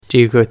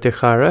Díogad de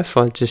Chara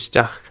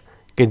fáilteach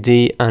go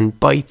dtí an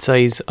Bite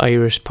Size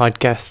Irish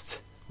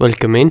podcast.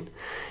 Welcome in.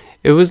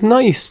 It was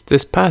nice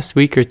this past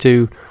week or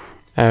two.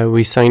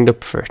 We signed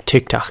up for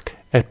TikTok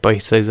at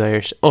Bite Size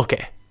Irish.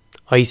 Okay,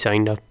 I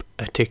signed up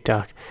at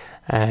TikTok,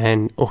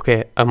 and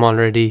okay, I'm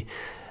already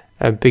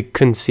a big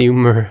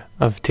consumer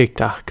of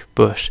TikTok,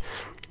 but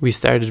we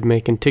started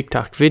making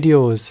TikTok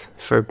videos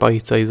for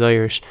Bite Size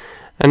Irish,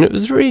 and it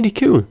was really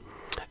cool.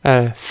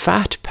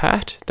 Fat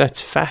Pat,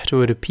 that's fat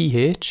with a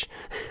PH,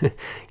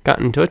 got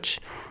in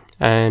touch,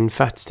 and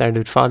Fat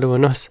started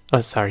following us.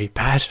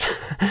 Pat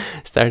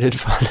started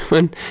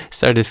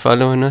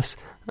following us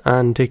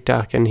on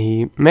TikTok, and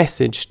he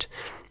messaged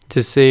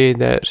to say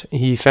that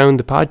he found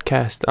the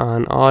podcast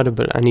on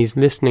Audible and he's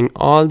listening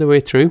all the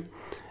way through,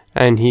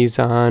 and he's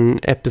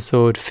on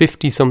episode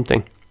 50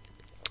 something.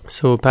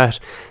 So Pat,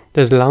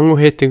 there's a long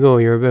way to go.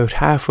 You're about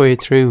halfway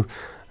through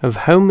of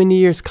how many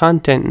years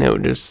content now?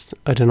 There's,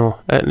 I don't know,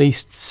 at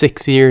least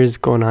 6 years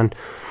going on.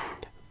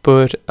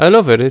 But I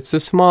love it. It's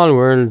a small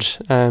world.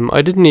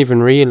 I didn't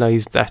even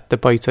realise that the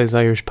Bite Size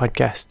Irish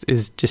podcast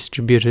is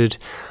distributed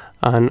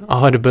on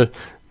Audible,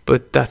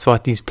 but that's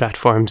what these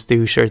platforms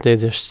do. Sure, they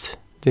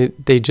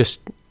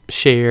just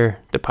share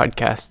the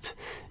podcast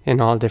in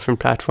all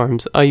different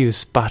platforms. I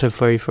use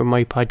Spotify for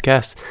my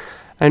podcast,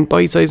 and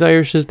Bite Size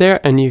Irish is there,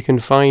 and you can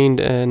find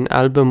an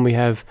album we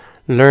have,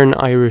 Learn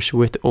Irish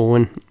with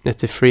Owen.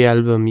 It's a free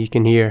album you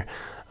can hear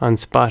on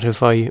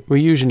Spotify. We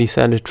usually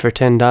sell it for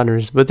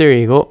 $10, but there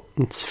you go,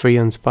 it's free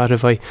on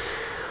Spotify.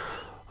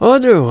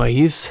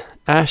 Otherwise,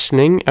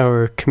 Aisling,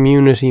 our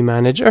community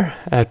manager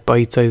at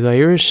Bite Size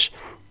Irish,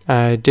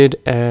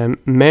 did a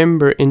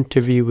member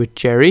interview with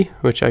Jerry,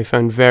 which I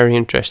found very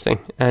interesting,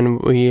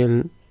 and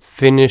we'll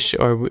finish,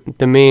 or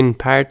the main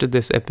part of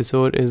this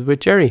episode is with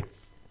Jerry,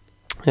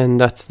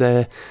 and that's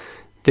the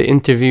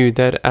interview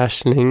that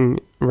Aisling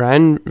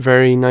ran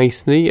very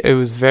nicely. It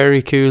was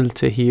very cool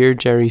to hear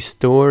Jerry's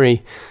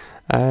story.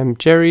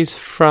 Jerry's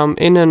from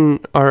in and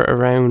or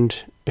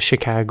around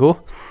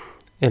Chicago,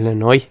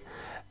 Illinois,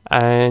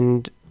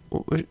 and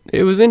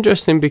it was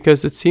interesting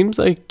because it seems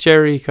like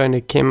Jerry kind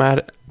of came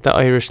at the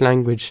Irish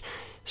language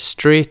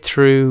straight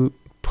through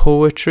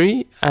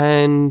poetry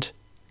and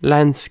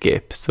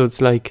landscape. So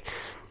it's like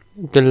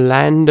the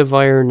land of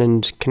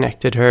Ireland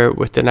connected her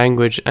with the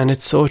language, and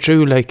it's so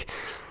true. Like,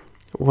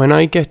 when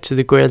I get to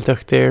the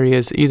Gaeltacht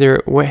areas,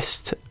 either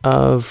west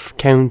of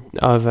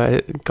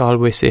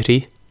Galway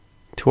City,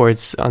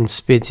 towards on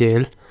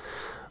Spiddale,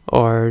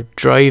 or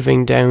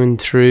driving down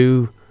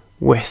through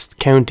West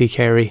County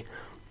Kerry,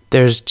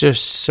 there's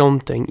just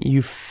something,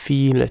 you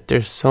feel it,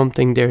 there's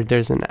something there,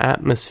 there's an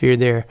atmosphere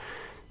there,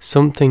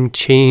 something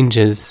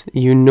changes,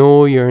 you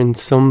know you're in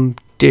some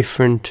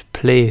different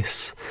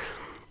place.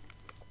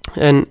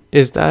 And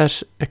is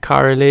that a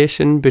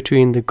correlation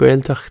between the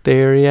Gaeltacht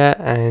area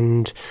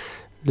and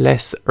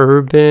less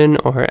urban,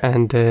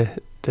 and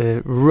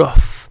the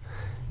rough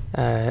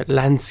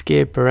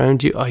landscape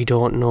around you? I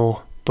don't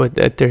know, but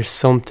there's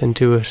something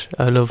to it.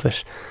 I love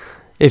it.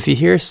 If you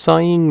hear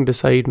sighing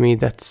beside me,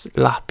 that's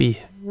Lappy,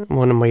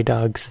 one of my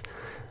dogs.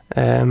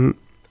 I'm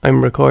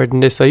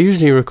recording this. I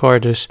usually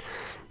record it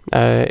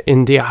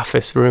in the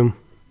office room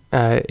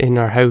in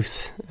our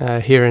house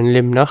here in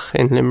Limnach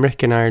in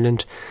Limerick in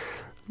Ireland.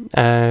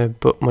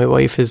 But my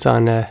wife is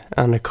on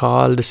a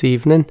call this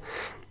evening,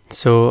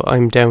 so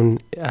I'm down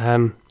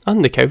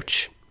on the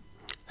couch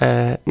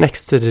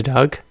next to the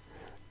dog,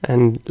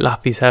 and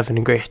Lappy's having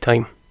a great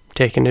time,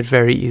 taking it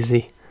very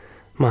easy.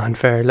 Man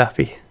fair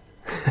Lappy.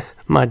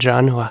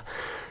 Madranwa.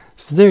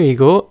 So there you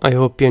go. I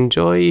hope you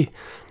enjoy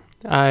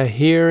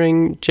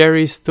hearing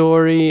Jerry's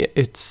story.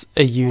 It's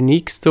a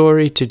unique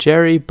story to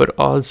Jerry, but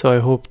also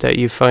I hope that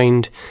you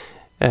find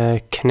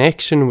a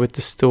connection with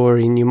the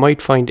story, and you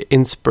might find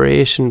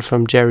inspiration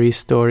from Jerry's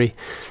story.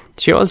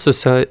 She also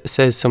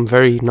says some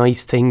very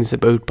nice things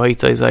about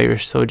Bite Size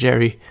Irish. So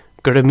Jerry,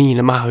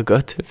 Gramina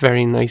Mahagut,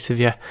 very nice of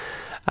you.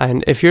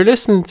 And if you're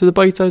listening to the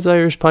Bite Size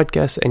Irish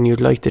podcast and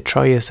you'd like to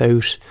try us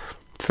out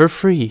for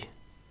free,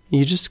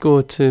 you just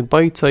go to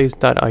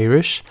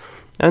bitesize.irish,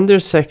 and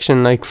there's a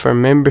section like for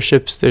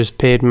memberships, there's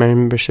paid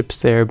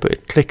memberships there,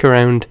 but click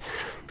around,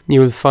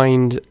 you'll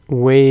find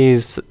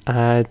ways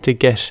to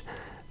get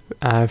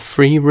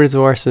free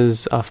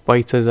resources of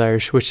Bite Size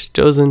Irish, which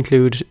does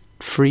include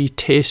free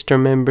taster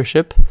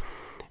membership,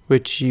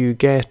 which you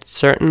get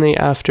certainly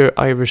after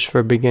Irish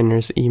for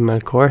Beginners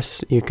email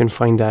course. You can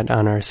find that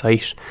on our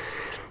site.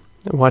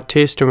 What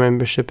taster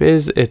membership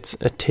is, it's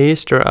a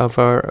taster of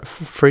our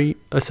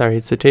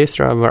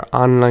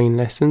online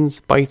lessons,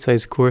 Bite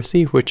Size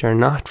Coursey, which are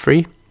not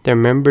free, they're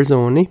members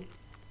only.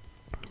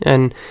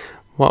 And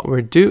what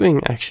we're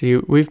doing, actually,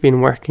 we've been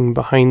working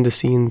behind the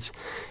scenes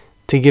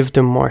to give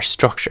them more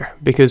structure,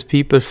 because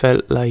people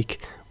felt like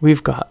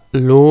we've got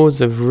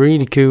loads of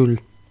really cool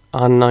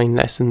online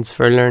lessons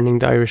for learning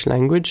the Irish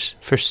language,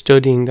 for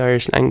studying the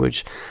Irish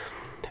language,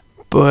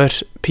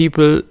 but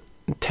people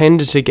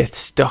tended to get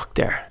stuck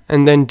there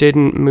and then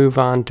didn't move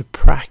on to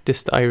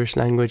practice the Irish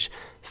language,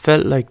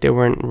 felt like they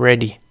weren't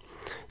ready.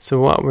 So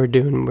what we're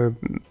doing, we're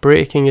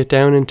breaking it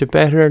down into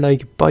better,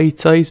 like,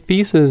 bite-sized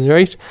pieces,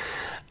 right?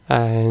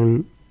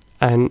 And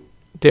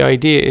the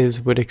idea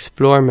is, with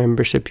Explore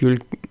membership, you'll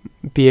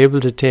be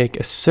able to take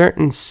a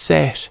certain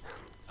set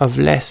of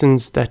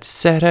lessons that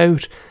set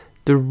out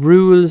the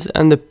rules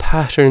and the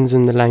patterns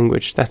in the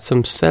language. That's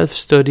some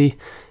self-study,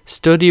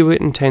 study with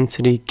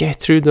intensity, get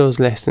through those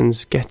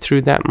lessons, get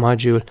through that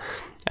module,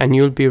 and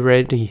you'll be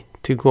ready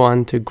to go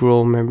on to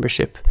Grow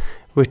membership,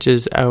 which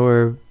is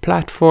our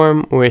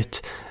platform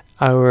with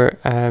our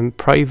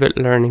private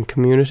learning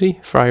community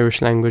for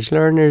Irish language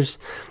learners,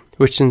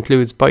 which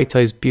includes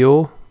bite-sized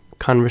bio,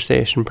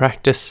 conversation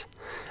practice,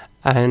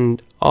 and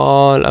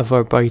all of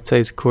our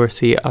bite-sized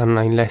Cuasaí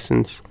online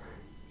lessons.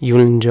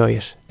 You'll enjoy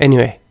it.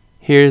 Anyway,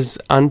 here's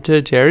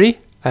onto Jerry,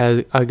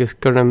 agus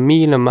gur a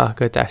míle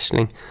macha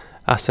d'Aisling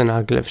as an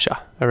aglah seo,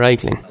 a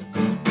raiglin.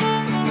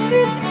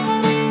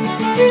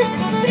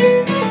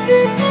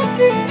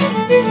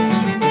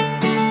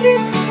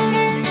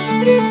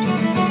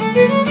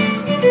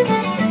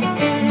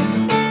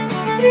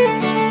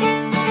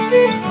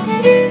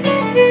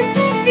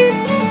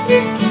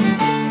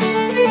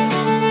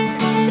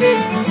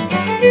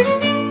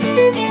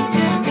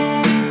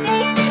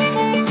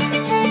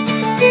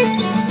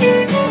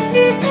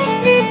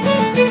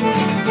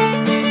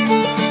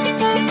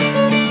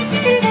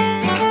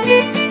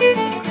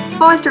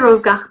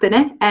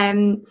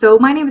 So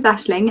my name is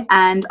Aisling,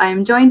 and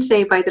I'm joined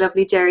today by the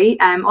lovely Jerry,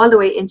 all the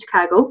way in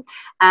Chicago.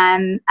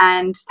 And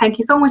thank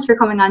you so much for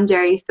coming on,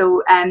 Jerry.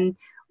 So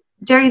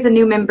Jerry's a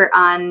new member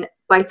on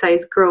Bite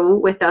Size Grow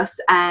with us.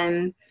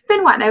 It's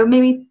been what now?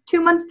 Maybe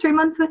 2 months, 3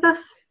 months with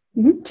us?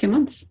 2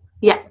 months.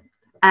 Yeah.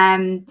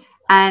 And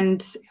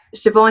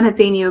Siobhan had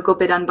seen you a good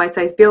bit on Bite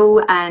Size Bio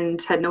and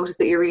had noticed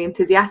that you're really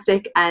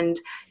enthusiastic, and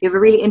you have a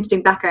really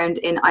interesting background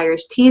in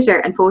Irish theatre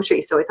and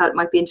poetry. So I thought it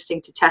might be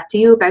interesting to chat to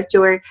you about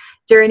your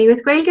journey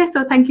with Gaeilge.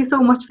 So thank you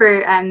so much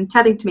for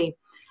chatting to me.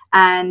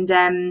 And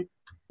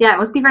yeah, it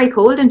must be very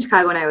cold in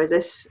Chicago now, is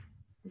it?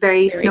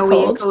 Very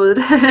snowy cold.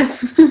 And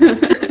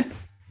cold.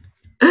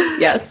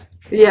 Yes.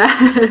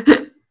 Yeah.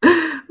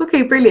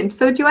 Okay, brilliant.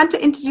 So do you want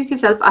to introduce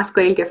yourself as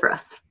Gaeilge for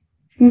us?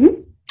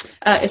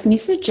 Is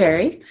Nisa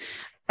Jerry.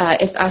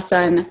 Is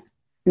asan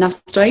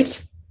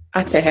nastoid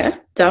atehe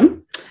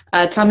dum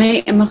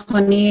tame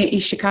imachoni I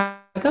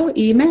Chicago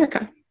I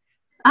America.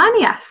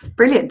 Yes,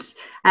 brilliant.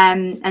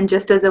 And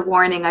just as a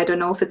warning, I don't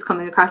know if it's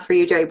coming across for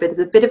you, Jerry, but there's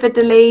a bit of a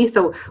delay,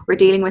 so we're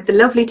dealing with the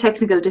lovely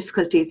technical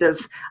difficulties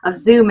of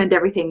Zoom and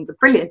everything. But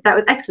brilliant, that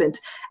was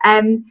excellent.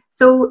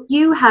 So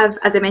you have,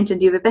 as I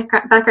mentioned, you have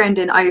a background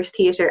in Irish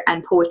theatre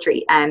and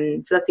poetry,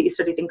 so that's what you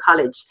studied in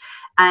college.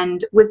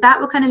 And was that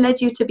what kind of led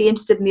you to be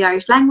interested in the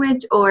Irish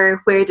language,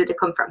 or where did it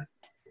come from?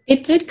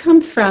 It did come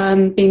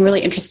from being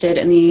really interested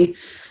in the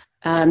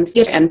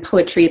theatre and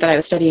poetry that I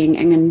was studying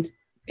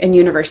in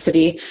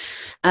university.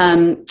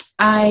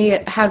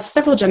 I have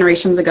several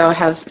generations ago, I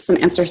have some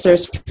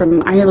ancestors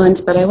from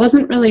Ireland, but I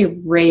wasn't really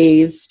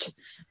raised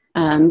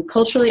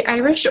culturally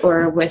Irish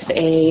or with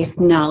a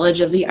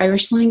knowledge of the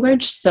Irish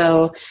language.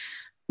 So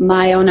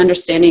my own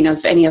understanding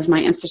of any of my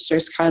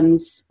ancestors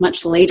comes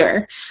much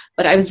later.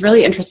 But I was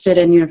really interested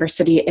in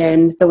university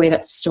in the way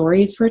that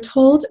stories were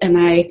told. And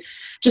I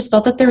just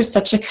felt that there was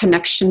such a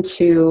connection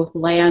to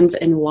land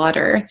and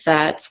water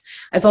that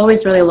I've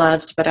always really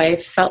loved, but I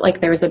felt like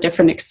there was a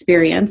different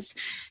experience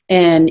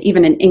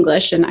even in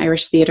English and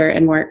Irish theater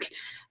and work.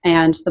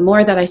 And the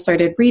more that I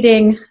started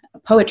reading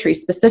poetry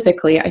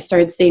specifically, I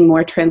started seeing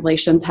more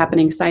translations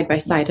happening side by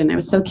side. And I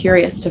was so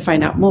curious to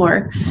find out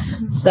more.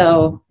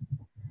 So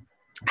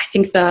I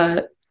think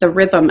the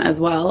rhythm as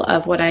well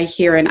of what I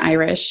hear in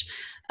Irish,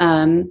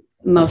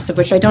 most of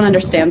which I don't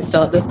understand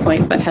still at this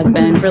point, but has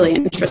been really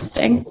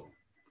interesting.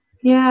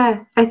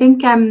 Yeah, I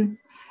think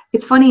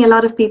it's funny, a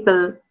lot of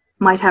people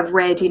might have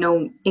read,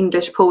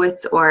 English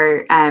poets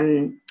or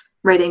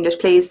read English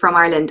plays from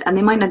Ireland, and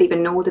they might not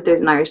even know that there's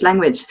an Irish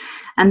language.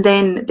 And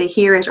then they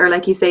hear it, or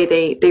like you say,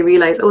 they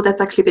realise, oh, that's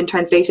actually been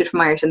translated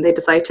from Irish, and they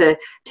decide to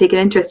take an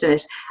interest in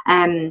it.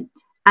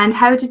 And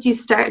how did you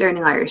start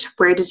learning Irish?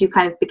 Where did you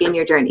kind of begin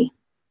your journey?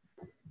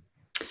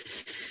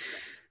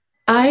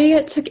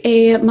 I took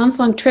a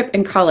month-long trip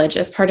in college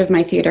as part of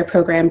my theater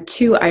program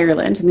to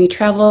Ireland, and we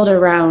traveled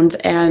around,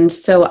 and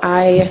so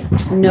I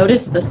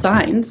noticed the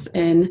signs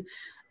in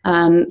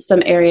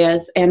some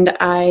areas, and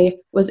I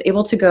was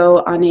able to go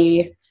on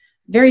a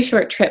very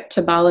short trip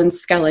to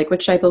Ballinskellig,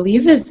 which I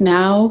believe is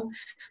now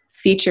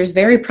features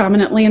very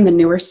prominently in the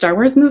newer Star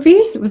Wars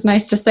movies. It was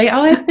nice to say,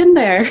 oh, I've been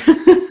there.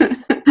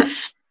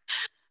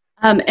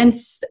 And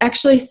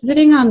actually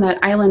sitting on that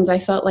island, I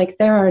felt like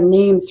there are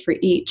names for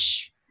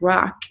each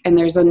rock, and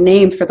there's a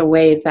name for the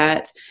way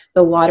that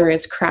the water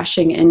is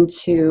crashing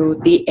into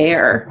the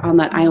air on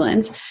that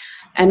island.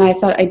 And I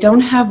thought, I don't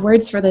have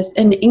words for this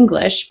in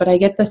English, but I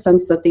get the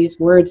sense that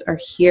these words are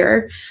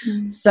here.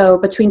 Mm-hmm. So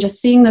between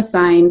just seeing the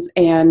signs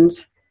and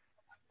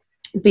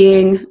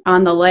being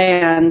on the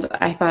land,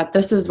 I thought,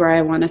 this is where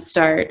I want to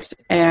start.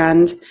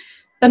 And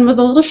then was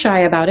a little shy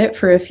about it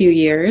for a few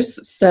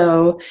years.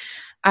 So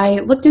I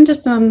looked into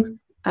some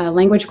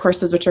language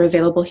courses, which are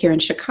available here in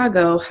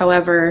Chicago.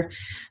 However,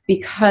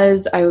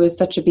 because I was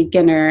such a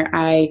beginner,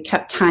 I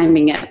kept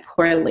timing it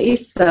poorly.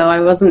 So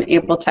I wasn't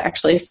able to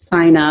actually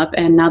sign up.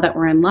 And now that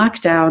we're in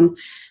lockdown,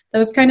 that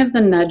was kind of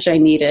the nudge I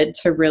needed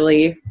to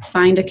really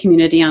find a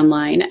community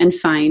online and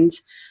find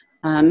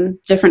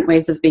different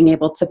ways of being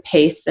able to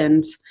pace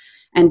and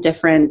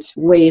different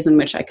ways in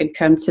which I could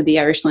come to the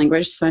Irish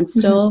language. So I'm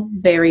still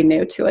very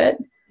new to it.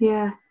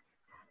 Yeah,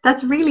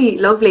 that's really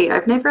lovely.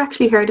 I've never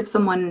actually heard of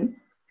someone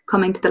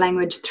coming to the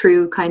language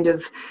through kind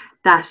of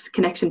that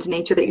connection to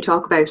nature that you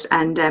talk about.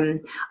 And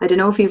I don't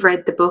know if you've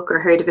read the book or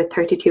heard of it,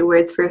 32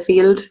 Words for a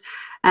Field.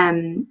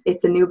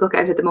 It's a new book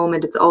out at the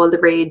moment. It's all the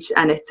rage,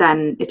 and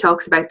it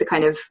talks about the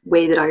kind of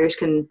way that Irish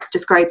can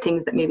describe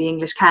things that maybe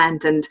English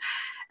can't. And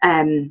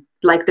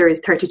like there is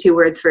 32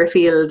 words for a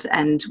field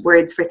and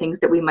words for things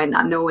that we might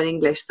not know in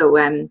English. So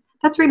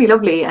that's really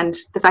lovely. And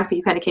the fact that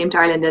you kind of came to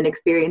Ireland and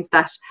experienced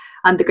that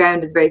on the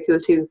ground is very cool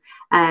too.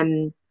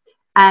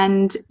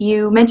 And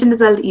you mentioned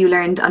as well that you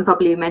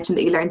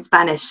learned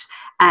Spanish.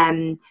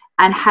 And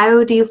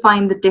how do you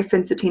find the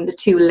difference between the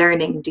two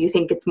learning? Do you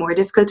think it's more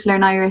difficult to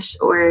learn Irish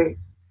or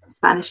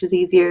Spanish is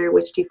easier?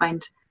 Which do you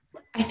find?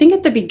 I think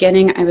at the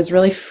beginning I was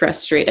really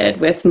frustrated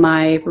with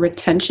my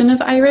retention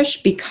of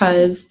Irish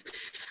because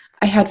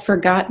I had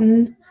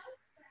forgotten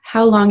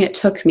how long it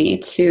took me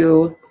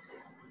to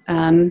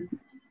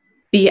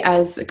be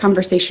as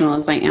conversational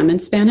as I am in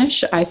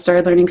Spanish. I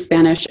started learning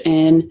Spanish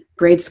in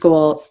grade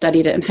school,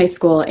 studied it in high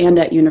school and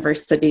at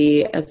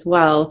university as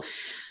well.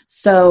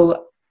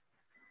 So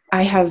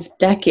I have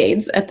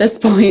decades at this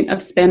point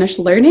of Spanish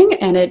learning,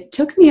 and it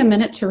took me a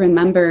minute to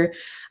remember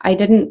I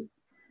didn't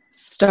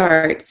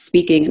start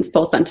speaking in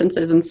full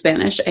sentences in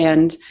Spanish,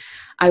 and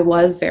I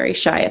was very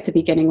shy at the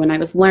beginning when I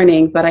was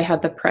learning, but I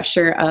had the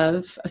pressure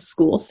of a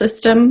school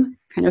system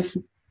kind of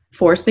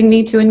forcing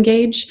me to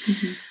engage.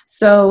 Mm-hmm.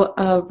 So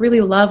a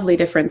really lovely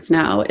difference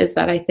now is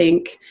that I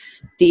think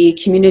the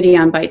community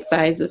on Bite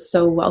Size is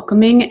so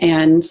welcoming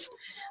and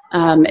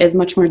is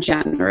much more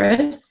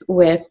generous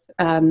with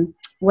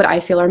what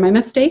I feel are my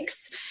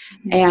mistakes.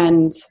 Mm-hmm.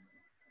 And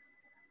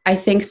I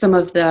think some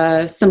of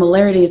the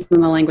similarities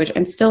in the language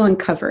I'm still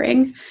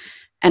uncovering.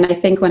 And I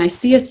think when I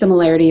see a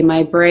similarity,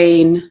 my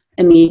brain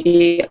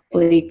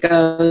immediately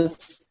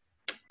goes,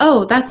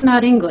 oh, that's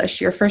not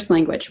English, your first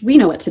language. We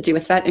know what to do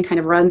with that, and kind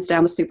of runs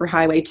down the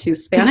superhighway to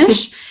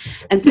Spanish.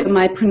 And so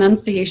my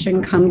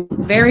pronunciation comes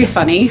very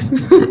funny,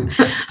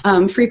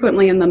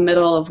 frequently in the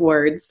middle of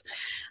words.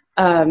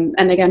 And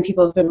again,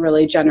 people have been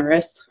really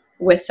generous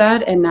with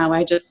that. And now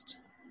I just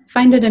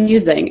find it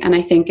amusing. And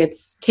I think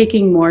it's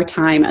taking more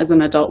time as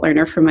an adult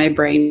learner for my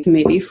brain to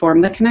maybe form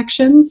the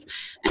connections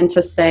and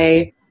to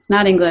say, it's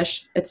not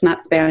English, it's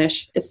not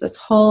Spanish, it's this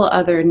whole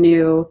other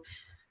new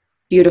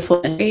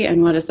beautiful country,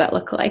 and what does that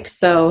look like?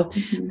 So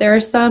there are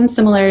some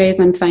similarities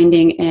I'm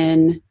finding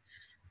in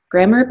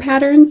grammar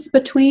patterns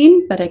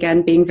between, but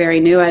again, being very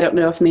new, I don't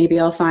know if maybe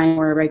I'll find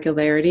more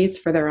irregularities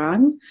further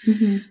on.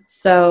 Mm-hmm.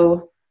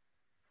 So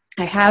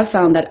I have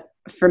found that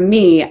for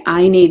me,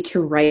 I need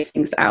to write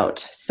things out.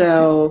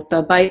 So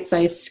the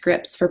bite-sized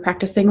scripts for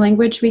practicing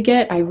language we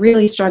get, I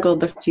really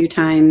struggled the few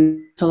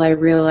times until I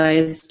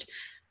realized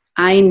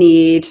I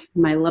need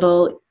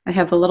I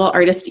have a little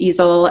artist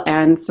easel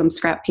and some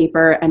scrap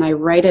paper, and I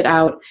write it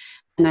out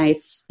and I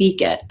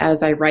speak it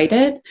as I write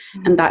it.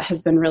 And that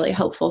has been really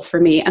helpful for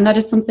me. And that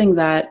is something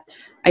that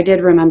I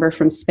did remember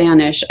from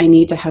Spanish. I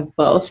need to have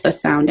both the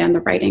sound and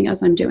the writing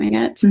as I'm doing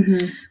it.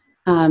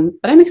 Mm-hmm.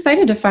 But I'm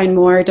excited to find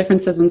more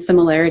differences and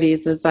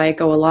similarities as I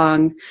go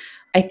along.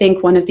 I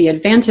think one of the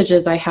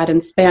advantages I had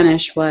in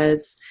Spanish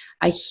was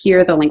I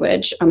hear the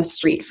language on the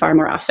street far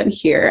more often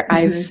here. Mm-hmm.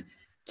 I've,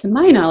 to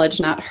my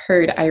knowledge, not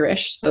heard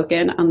Irish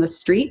spoken on the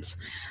street.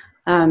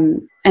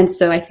 And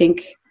so I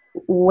think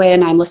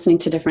when I'm listening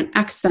to different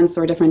accents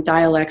or different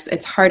dialects,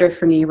 it's harder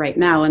for me right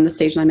now in the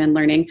stage I'm in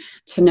learning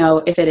to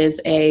know if it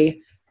is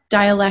a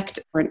dialect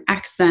or an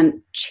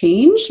accent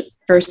change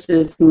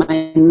versus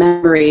my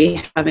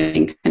memory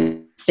having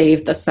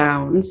saved the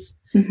sounds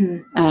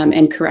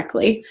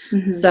incorrectly.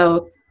 Mm-hmm.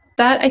 So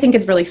that I think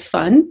is really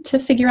fun to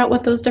figure out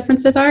what those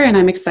differences are. And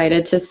I'm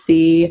excited to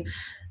see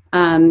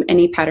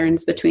any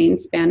patterns between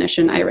Spanish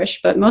and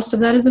Irish, but most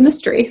of that is a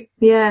mystery.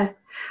 Yeah.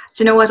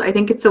 Do you know what? I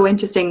think it's so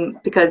interesting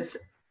because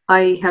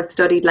I have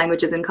studied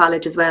languages in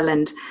college as well.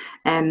 And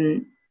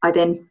I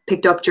then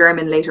picked up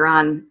German later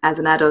on as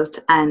an adult,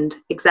 and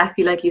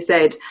exactly like you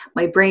said,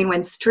 my brain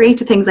went straight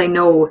to things I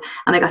know,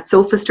 and I got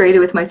so frustrated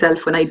with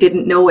myself when I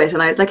didn't know it,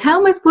 and I was like, how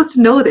am I supposed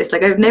to know this?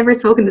 Like, I've never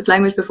spoken this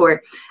language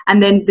before.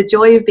 And then the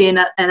joy of being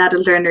an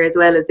adult learner as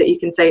well is that you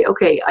can say,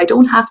 okay, I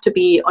don't have to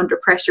be under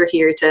pressure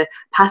here to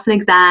pass an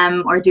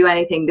exam or do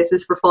anything. This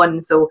is for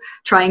fun. So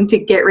trying to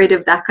get rid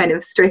of that kind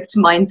of strict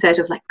mindset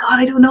of like, God,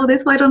 I don't know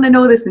this, why don't I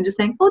know this? And just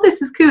saying, oh,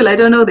 this is cool, I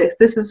don't know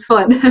this is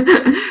fun.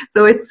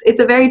 So it's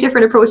a very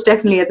different approach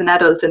definitely as an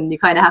adult, and you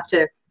kind of have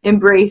to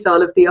embrace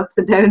all of the ups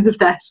and downs of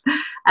that.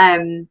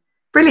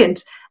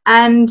 Brilliant.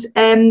 And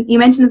you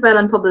mentioned as well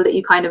on Pubble that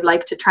you kind of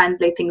like to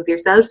translate things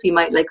yourself. You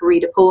might like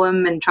read a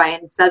poem and try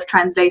and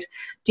self-translate.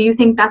 Do you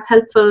think that's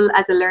helpful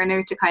as a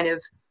learner to kind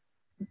of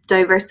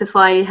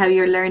diversify how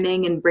you're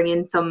learning and bring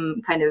in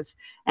some kind of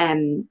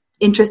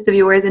interest of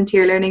yours into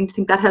your learning? Do you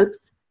think that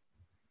helps?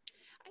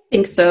 I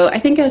think so. I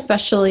think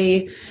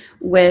especially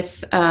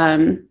with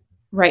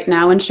right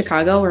now in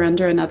Chicago, we're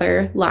under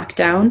another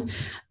lockdown.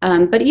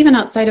 But even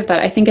outside of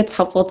that, I think it's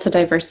helpful to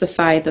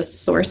diversify the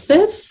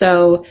sources.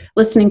 So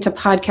listening to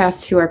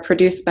podcasts who are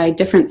produced by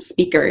different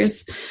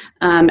speakers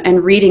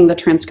and reading the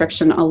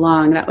transcription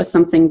along, that was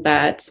something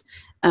that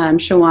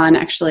Siobhan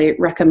actually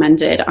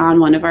recommended on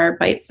one of our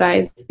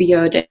bite-sized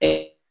BO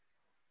days.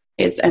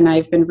 And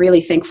I've been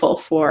really thankful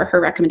for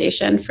her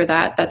recommendation for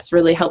that. That's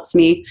really helped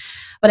me.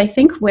 But I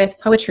think with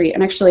poetry,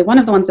 and actually one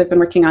of the ones I've been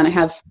working on, I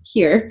have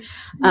here,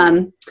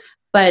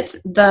 but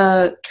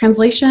the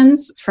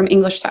translations from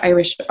English to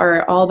Irish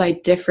are all by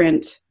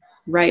different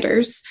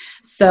writers.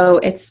 So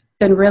it's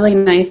been really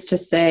nice to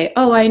say,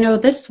 oh, I know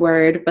this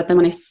word, but then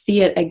when I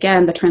see it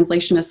again, the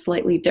translation is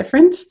slightly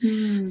different.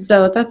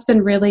 So that's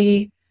been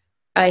really,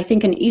 I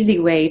think, an easy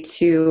way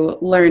to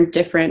learn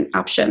different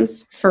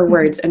options for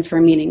words and for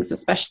meanings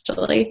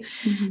especially.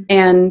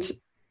 And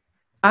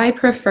I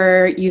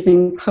prefer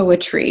using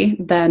poetry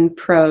than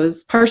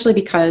prose, partially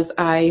because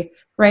I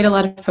write a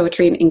lot of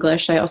poetry in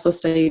English. I also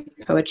studied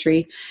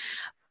poetry.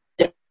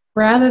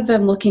 Rather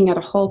than looking at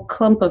a whole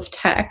clump of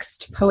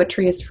text,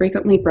 poetry is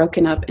frequently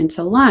broken up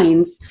into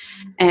lines.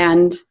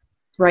 And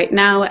right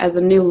now, as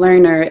a new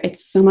learner,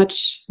 it's so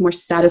much more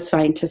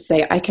satisfying to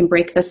say, I can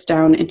break this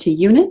down into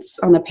units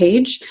on the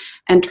page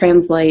and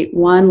translate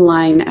one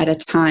line at a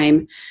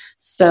time.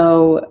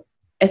 So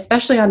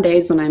especially on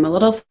days when I'm a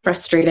little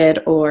frustrated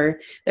or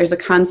there's a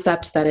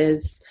concept that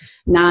is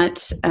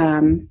not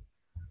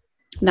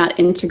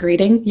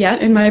integrating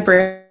yet in my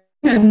brain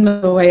and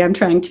the way I'm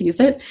trying to use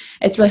it,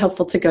 it's really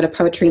helpful to go to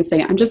poetry and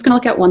say, I'm just going to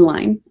look at one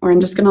line, or I'm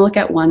just going to look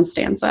at one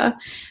stanza,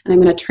 and I'm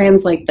going to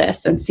translate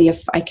this and see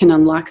if I can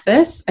unlock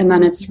this. And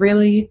then it's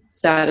really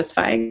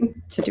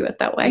satisfying to do it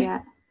that way.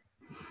 Yeah.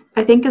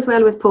 I think as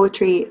well with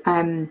poetry,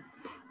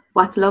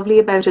 what's lovely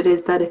about it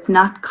is that it's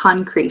not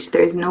concrete.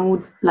 There's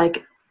no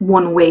like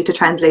one way to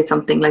translate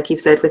something, like you've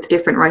said, with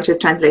different writers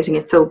translating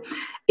it. So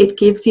it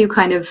gives you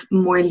kind of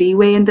more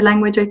leeway in the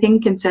language, I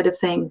think, instead of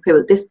saying, okay,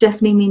 well, this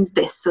definitely means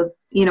this. So,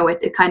 you know,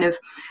 it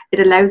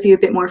allows you a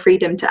bit more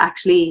freedom to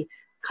actually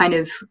kind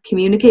of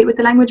communicate with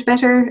the language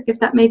better, if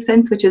that makes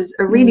sense, which is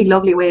a really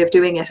lovely way of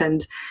doing it.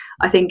 And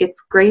I think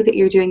it's great that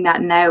you're doing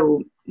that now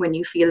when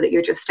you feel that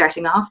you're just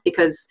starting off,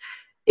 because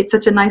it's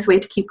such a nice way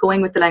to keep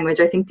going with the language.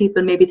 I think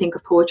people maybe think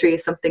of poetry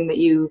as something that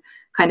you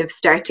kind of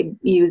start to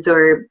use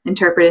or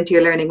interpret into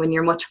your learning when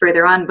you're much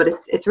further on, but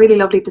it's really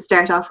lovely to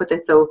start off with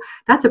it. So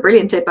that's a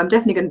brilliant tip. I'm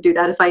definitely going to do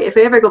that. If I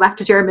ever go back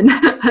to German,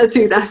 I'll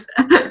do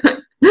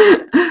that.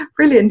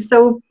 Brilliant.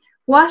 So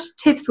what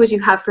tips would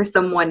you have for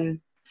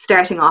someone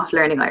starting off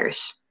learning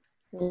Irish?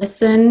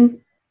 Listen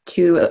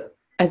to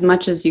as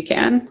much as you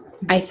can.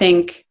 I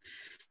think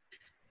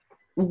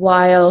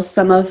while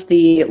some of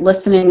the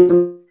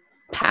listening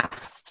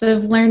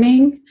passive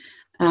learning,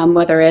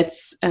 whether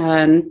it's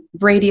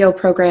radio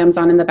programs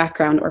on in the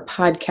background or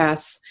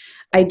podcasts,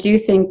 I do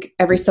think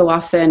every so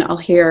often I'll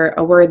hear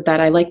a word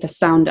that I like the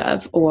sound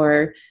of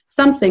or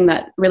something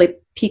that really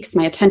piques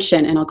my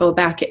attention, and I'll go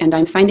back and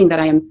I'm finding that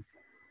I am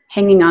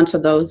hanging on to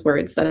those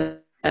words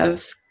that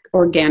have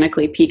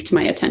organically piqued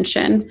my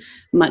attention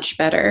much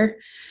better.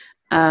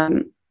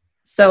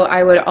 So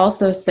I would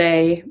also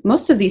say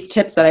most of these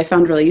tips that I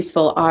found really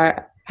useful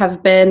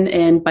have been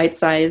in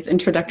bite-sized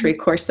introductory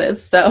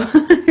courses. So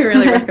I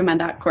really recommend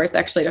that course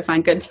actually to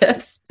find good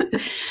tips.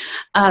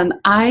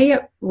 I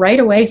right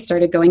away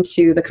started going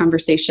to the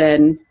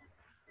conversation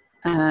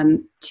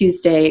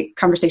Tuesday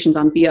conversations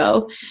on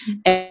BO,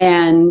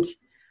 and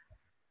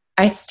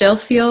I still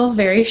feel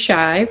very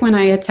shy when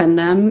I attend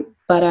them,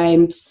 but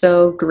I'm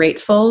so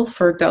grateful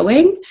for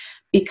going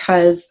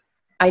because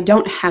I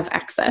don't have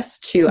access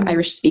to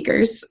Irish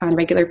speakers on a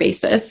regular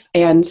basis.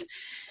 And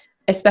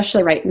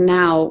especially right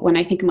now, when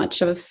I think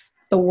much of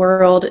the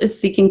world is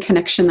seeking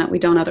connection that we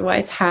don't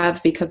otherwise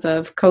have because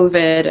of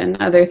COVID and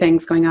other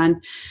things going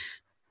on,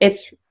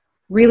 it's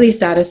really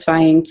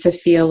satisfying to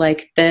feel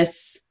like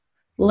this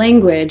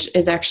language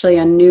is actually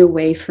a new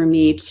way for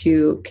me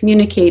to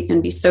communicate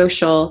and be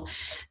social.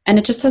 And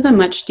it just has a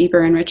much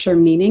deeper and richer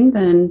meaning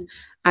than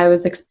I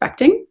was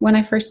expecting when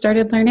I first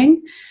started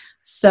learning.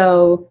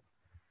 So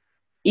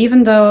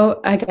even though,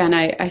 again,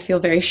 I feel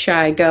very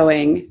shy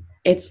going,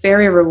 it's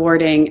very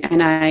rewarding,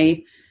 and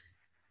I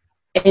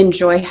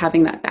enjoy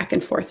having that back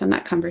and forth and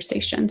that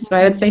conversation. So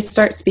I would say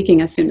start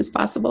speaking as soon as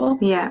possible.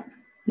 Yeah,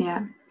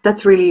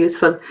 that's really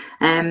useful.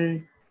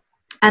 And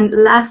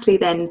lastly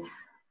then,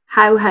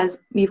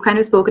 you've kind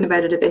of spoken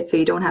about it a bit, so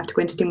you don't have to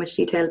go into too much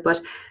detail,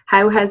 but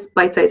how has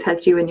Bite Size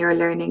helped you in your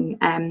learning?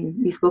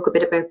 You spoke a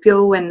bit about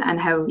BO and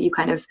how you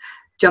kind of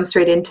jump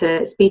straight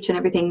into speech and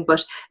everything,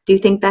 but do you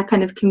think that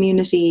kind of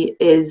community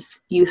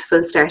is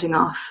useful starting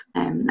off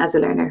as a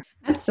learner?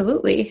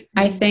 Absolutely.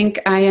 I think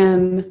I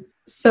am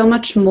so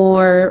much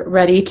more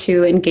ready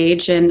to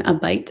engage in a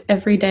bite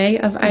every day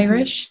of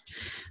Irish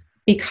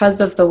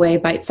because of the way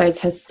Bite Size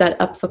has set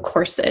up the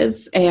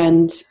courses.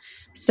 And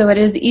so it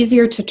is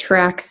easier to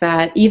track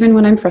that even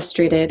when I'm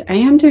frustrated, I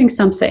am doing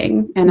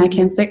something, and I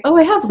can say, oh,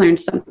 I have learned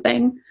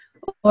something,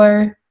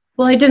 or,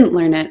 well, I didn't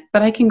learn it,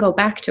 but I can go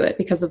back to it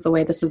because of the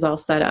way this is all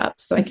set up.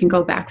 So I can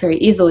go back very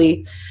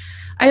easily.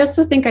 I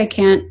also think I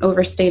can't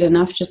overstate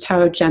enough just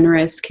how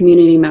generous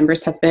community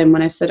members have been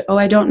when I've said, oh,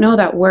 I don't know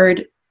that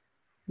word.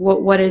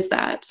 What is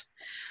that?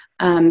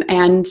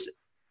 And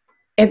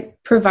it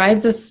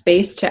provides a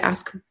space to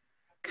ask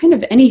kind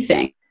of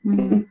anything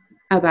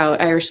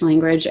about Irish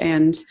language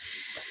and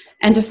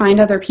to find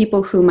other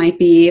people who might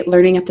be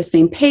learning at the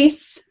same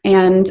pace.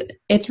 And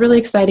it's really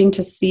exciting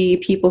to see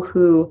people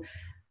who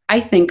I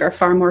think are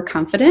far more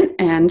confident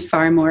and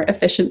far more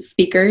efficient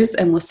speakers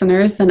and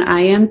listeners than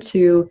I am,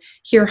 to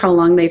hear how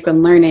long they've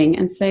been learning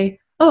and say,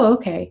 oh,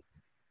 okay,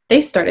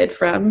 they started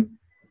from,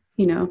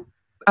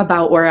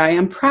 about where I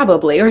am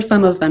probably, or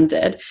some of them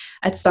did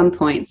at some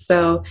point.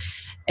 So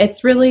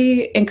it's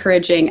really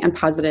encouraging and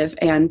positive.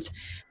 And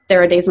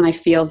there are days when I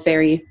feel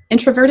very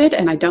introverted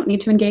and I don't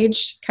need to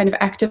engage kind of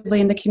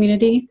actively in the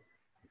community.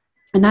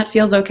 And that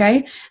feels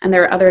okay. And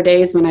there are other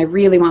days when I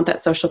really want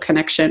that social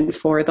connection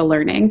for the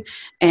learning,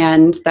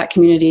 and that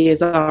community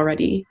is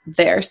already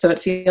there. So it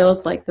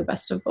feels like the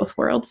best of both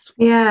worlds.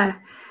 Yeah.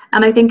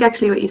 And I think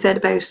actually what you said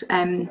about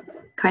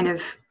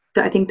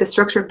I think the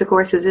structure of the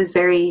courses is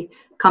very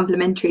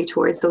complementary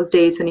towards those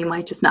days when you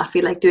might just not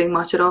feel like doing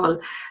much at all,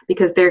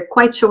 because they're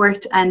quite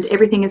short and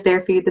everything is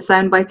there for you. The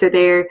sound bites are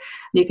there.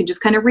 You can just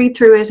kind of read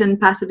through it and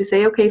passively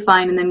say, okay,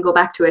 fine, and then go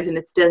back to it. And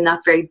it's still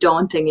not very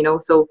daunting,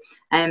 So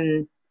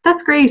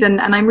that's great. And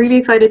I'm really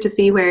excited to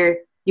see where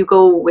you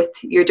go with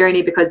your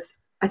journey, because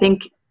I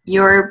think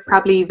you're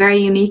probably very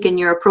unique in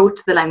your approach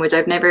to the language.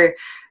 I've never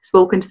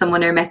spoken to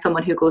someone or met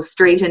someone who goes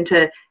straight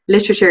into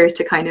literature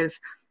to kind of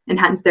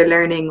enhance their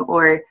learning,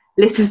 or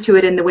listens to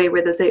it in the way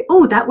where they'll say,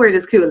 oh, that word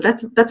is cool.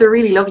 That's a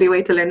really lovely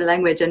way to learn a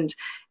language. And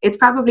it's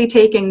probably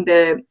taking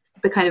the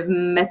kind of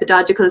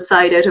methodological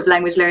side out of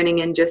language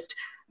learning and just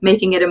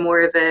making it a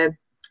more of a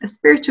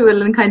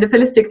spiritual and kind of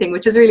holistic thing,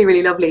 which is really,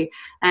 really lovely.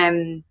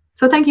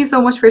 So thank you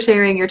so much for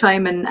sharing your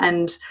time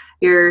and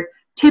your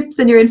tips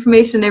and your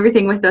information and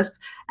everything with us.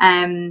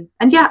 And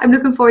yeah, I'm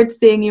looking forward to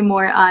seeing you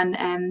more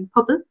on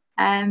Hubble.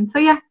 So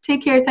yeah,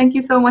 take care. Thank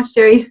you so much,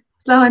 Jerry.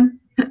 Slán.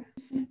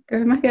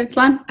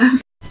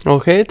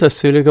 Okay,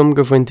 tásúla gom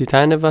go bhain tú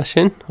taine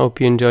bhasin.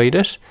 Hope you enjoyed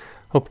it.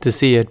 Hope to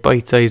see you at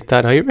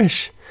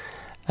bitesize.irish.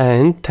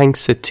 And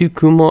thanks to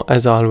Tukumo,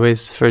 as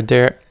always, for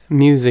their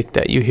music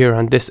that you hear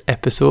on this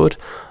episode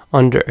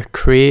under a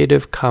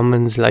Creative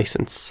Commons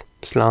license.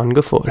 Slán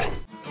go fóill.